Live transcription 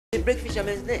They break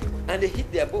fishermen's nets and they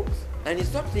hit their boats, and if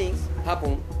some things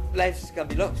happen, lives can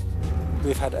be lost.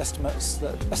 We've had estimates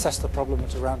that assess the problem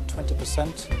at around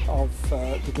 20% of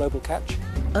the global catch.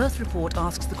 Earth Report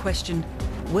asks the question,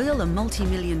 will a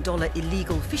multi-million-dollar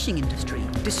illegal fishing industry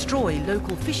destroy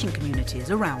local fishing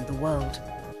communities around the world?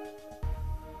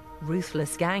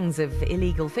 Ruthless gangs of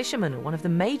illegal fishermen are one of the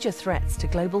major threats to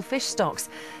global fish stocks.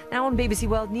 Now on BBC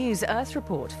World News, Earth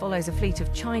Report follows a fleet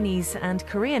of Chinese and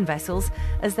Korean vessels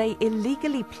as they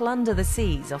illegally plunder the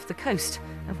seas off the coast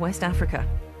of West Africa.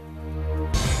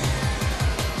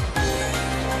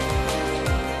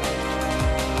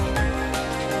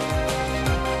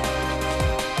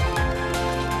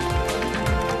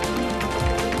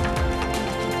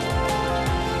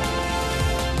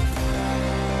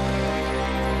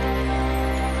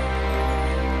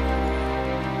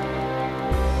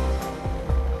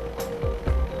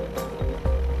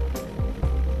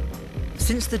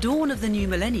 Since the dawn of the new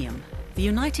millennium, the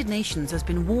United Nations has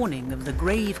been warning of the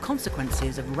grave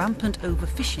consequences of rampant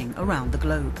overfishing around the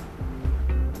globe.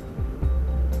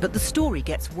 But the story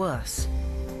gets worse.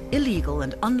 Illegal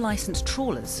and unlicensed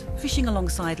trawlers fishing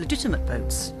alongside legitimate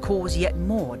boats cause yet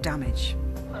more damage.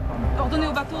 Ordonner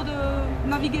aux bateaux de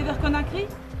naviguer vers Conakry?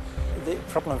 The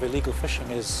problem of illegal fishing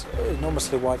is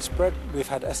enormously widespread. We've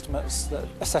had estimates that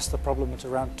assess the problem at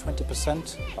around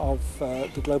 20% of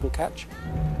the global catch.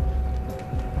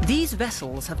 These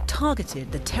vessels have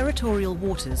targeted the territorial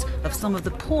waters of some of the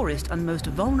poorest and most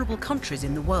vulnerable countries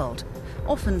in the world,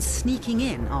 often sneaking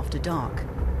in after dark.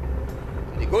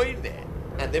 They go in there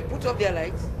and they put up their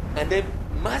lights and they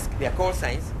mask their call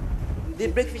signs. They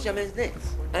break fishermen's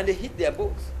nets and they hit their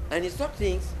boats, and if some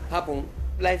things happen,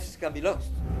 lives can be lost.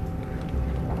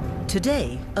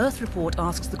 Today, Earth Report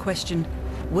asks the question,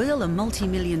 will a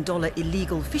multi-million-dollar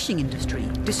illegal fishing industry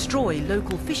destroy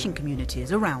local fishing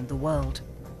communities around the world?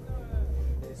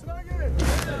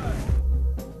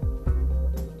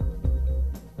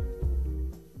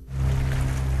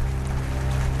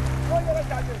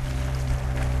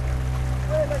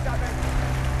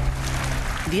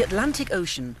 The Atlantic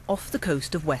Ocean off the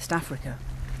coast of West Africa.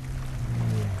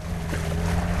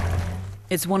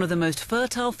 It's one of the most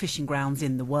fertile fishing grounds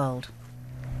in the world.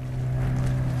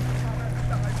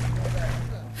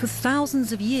 For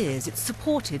thousands of years, it's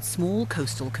supported small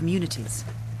coastal communities.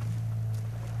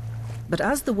 But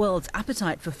as the world's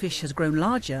appetite for fish has grown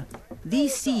larger,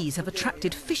 these seas have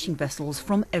attracted fishing vessels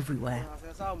from everywhere.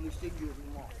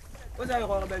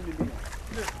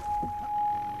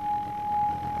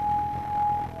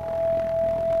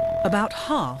 About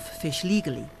half fish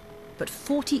legally, but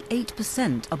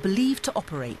 48% are believed to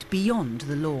operate beyond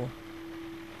the law.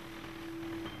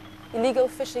 Illegal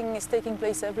fishing is taking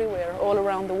place everywhere, all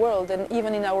around the world, and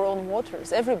even in our own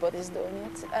waters. Everybody's doing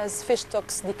it. As fish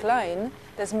stocks decline,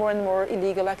 there's more and more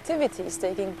illegal activities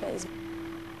taking place.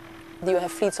 You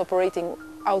have fleets operating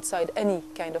outside any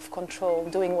kind of control,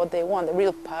 doing what they want, the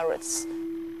real pirates.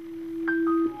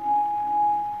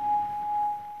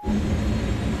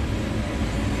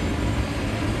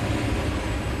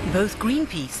 Both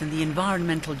Greenpeace and the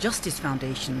Environmental Justice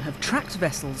Foundation have tracked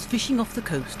vessels fishing off the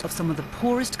coast of some of the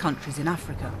poorest countries in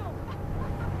Africa.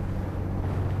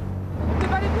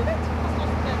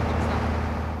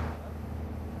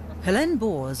 Helene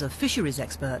Boers, a fisheries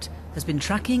expert, has been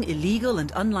tracking illegal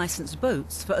and unlicensed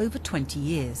boats for over 20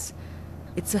 years.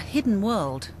 It's a hidden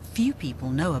world few people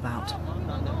know about.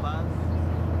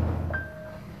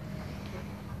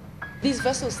 These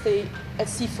vessels stay at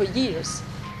sea for years.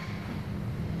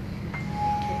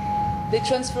 They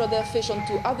transfer their fish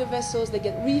onto other vessels, they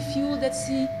get refueled at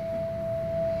sea.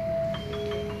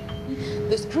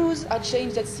 The crews are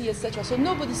changed at sea, etc. So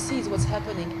nobody sees what's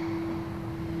happening.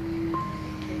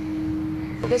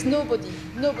 There's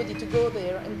nobody to go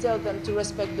there and tell them to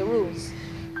respect the rules.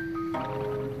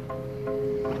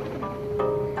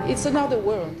 It's another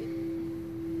world.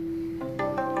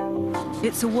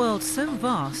 It's a world so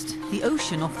vast, the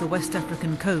ocean off the West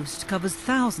African coast covers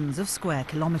thousands of square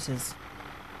kilometres.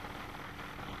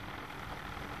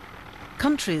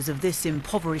 Countries of this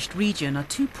impoverished region are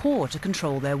too poor to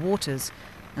control their waters,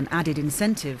 an added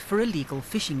incentive for illegal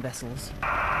fishing vessels.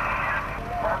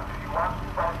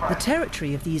 The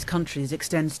territory of these countries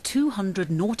extends 200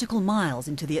 nautical miles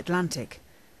into the Atlantic.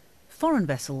 Foreign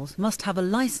vessels must have a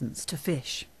licence to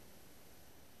fish.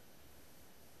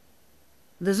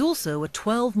 There's also a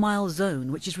 12-mile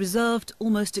zone which is reserved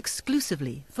almost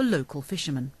exclusively for local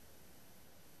fishermen.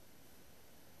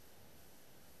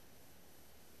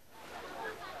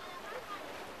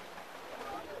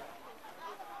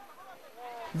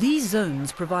 These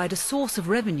zones provide a source of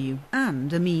revenue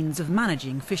and a means of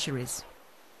managing fisheries.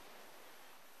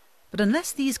 But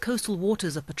unless these coastal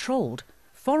waters are patrolled,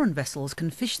 foreign vessels can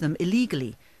fish them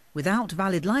illegally, without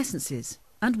valid licences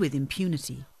and with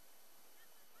impunity.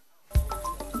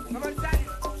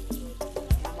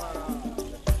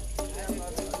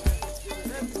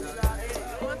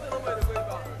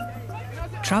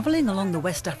 Travelling along the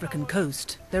West African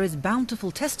coast, there is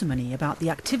bountiful testimony about the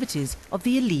activities of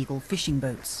the illegal fishing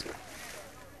boats.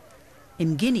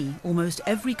 In Guinea, almost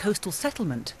every coastal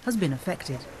settlement has been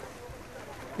affected.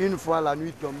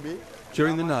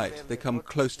 During the night, they come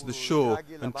close to the shore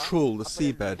and trawl the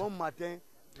seabed.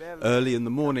 Early in the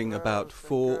morning, about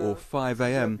 4 or 5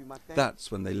 a.m., that's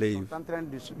when they leave.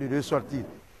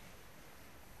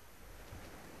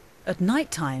 At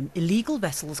night time, illegal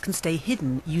vessels can stay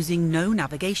hidden using no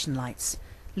navigation lights,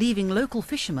 leaving local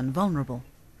fishermen vulnerable.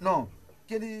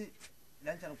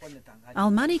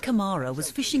 Almani Kamara was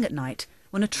fishing at night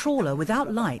when a trawler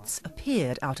without lights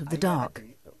appeared out of the dark.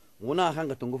 We hauled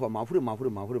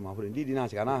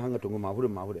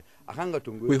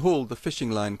the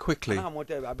fishing line quickly,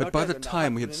 but by the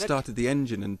time we had started the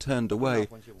engine and turned away,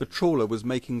 the trawler was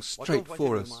making straight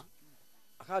for us.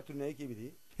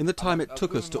 In the time it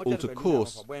took us to alter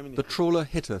course, the trawler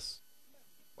hit us.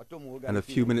 And a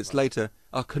few minutes later,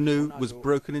 our canoe was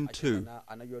broken in two,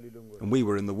 and we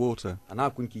were in the water.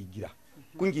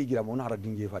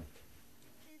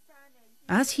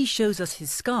 As he shows us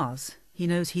his scars, he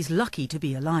knows he's lucky to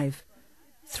be alive.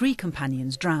 3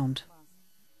 companions drowned.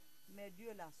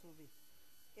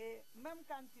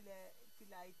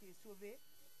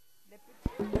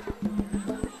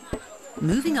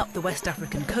 Moving up the West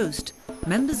African coast,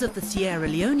 members of the Sierra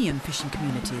Leonean fishing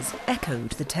communities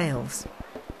echoed the tales.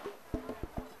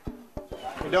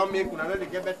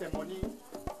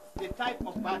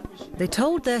 They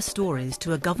told their stories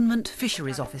to a government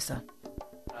fisheries officer.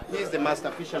 He's the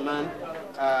master fisherman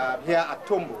here at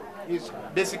Tombo. He's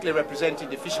basically representing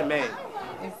the fishermen.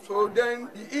 So then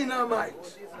the inner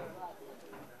might.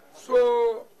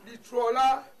 So the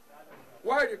trawler,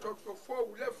 why they talk so far,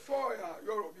 we left 4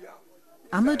 Europe.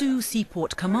 Amadou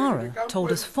Seaport Kamara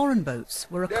told us foreign boats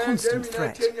were a constant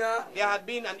threat. There had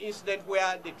been an incident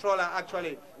where the trawler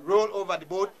actually rolled over the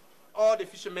boat. All the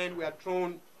fishermen were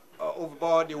thrown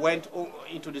overboard. They went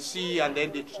into the sea and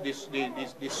then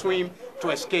they swim to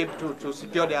escape, to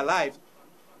secure their lives.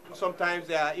 Sometimes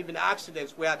there are even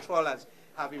accidents where trawlers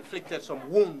have inflicted some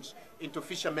wounds into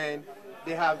fishermen.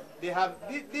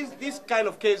 This kind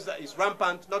of case that is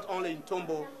rampant not only in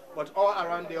Tombo but all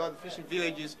around the other fishing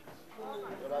villages.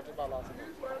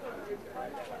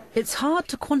 It's hard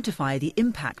to quantify the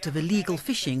impact of illegal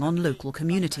fishing on local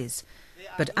communities,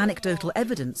 but anecdotal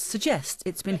evidence suggests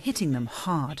it's been hitting them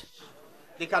hard.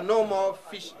 They can no more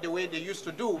fish the way they used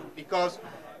to do because,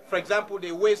 for example,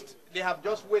 they have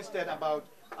just wasted about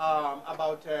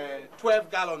 12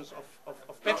 gallons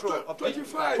of petrol,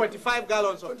 25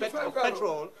 gallons of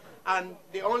petrol, and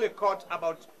they only caught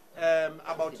about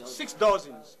 6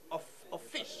 dozens of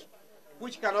fish,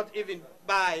 which cannot even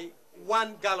buy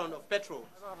 1 gallon of petrol.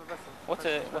 What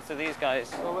are these guys?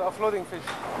 So we are floating fish.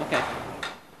 Okay.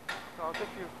 So I'll take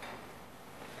you.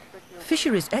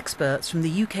 Fisheries experts from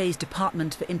the UK's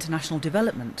Department for International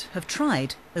Development have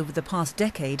tried, over the past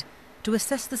decade, to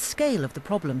assess the scale of the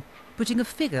problem, putting a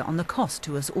figure on the cost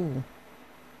to us all.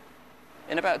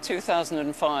 In about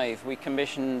 2005, we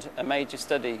commissioned a major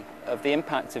study of the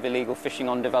impact of illegal fishing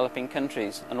on developing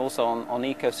countries and also on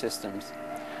ecosystems.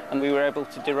 And we were able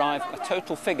to derive a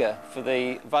total figure for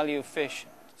the value of fish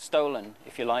stolen,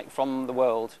 if you like, from the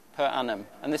world per annum.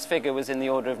 And this figure was in the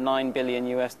order of $9 billion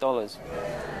US.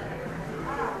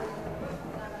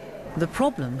 The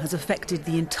problem has affected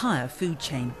the entire food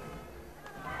chain.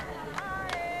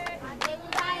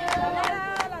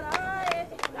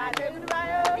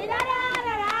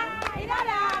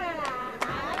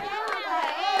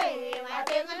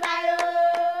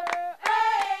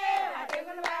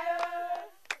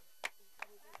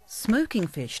 Smoking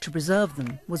fish to preserve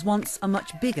them was once a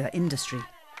much bigger industry.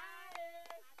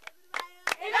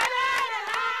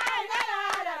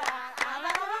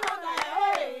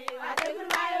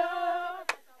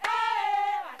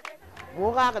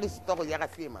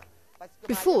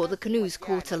 Before, the canoes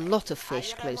caught a lot of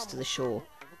fish close to the shore.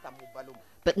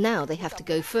 But now they have to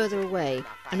go further away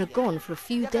and are gone for a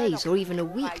few days or even a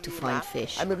week to find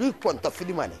fish.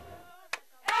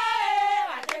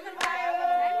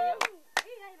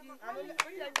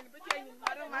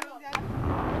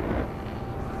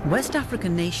 West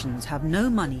African nations have no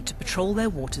money to patrol their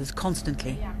waters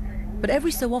constantly, but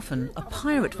every so often a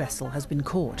pirate vessel has been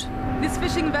caught. This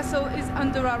fishing vessel is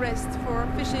under arrest for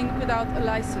fishing without a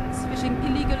license, fishing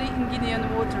illegally in Guinean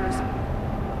waters.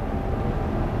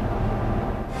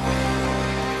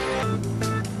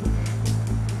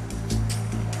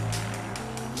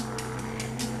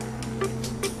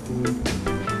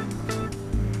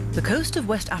 coast of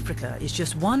West Africa is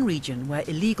just one region where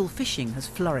illegal fishing has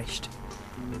flourished.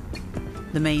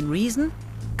 The main reason?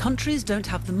 Countries don't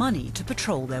have the money to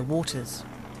patrol their waters.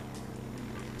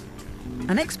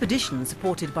 An expedition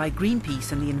supported by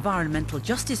Greenpeace and the Environmental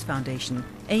Justice Foundation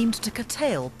aimed to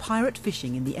curtail pirate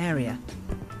fishing in the area.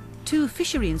 2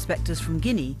 fishery inspectors from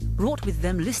Guinea brought with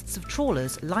them lists of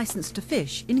trawlers licensed to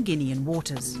fish in Guinean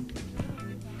waters.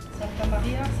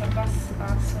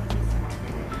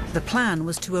 The plan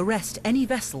was to arrest any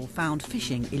vessel found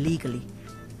fishing illegally.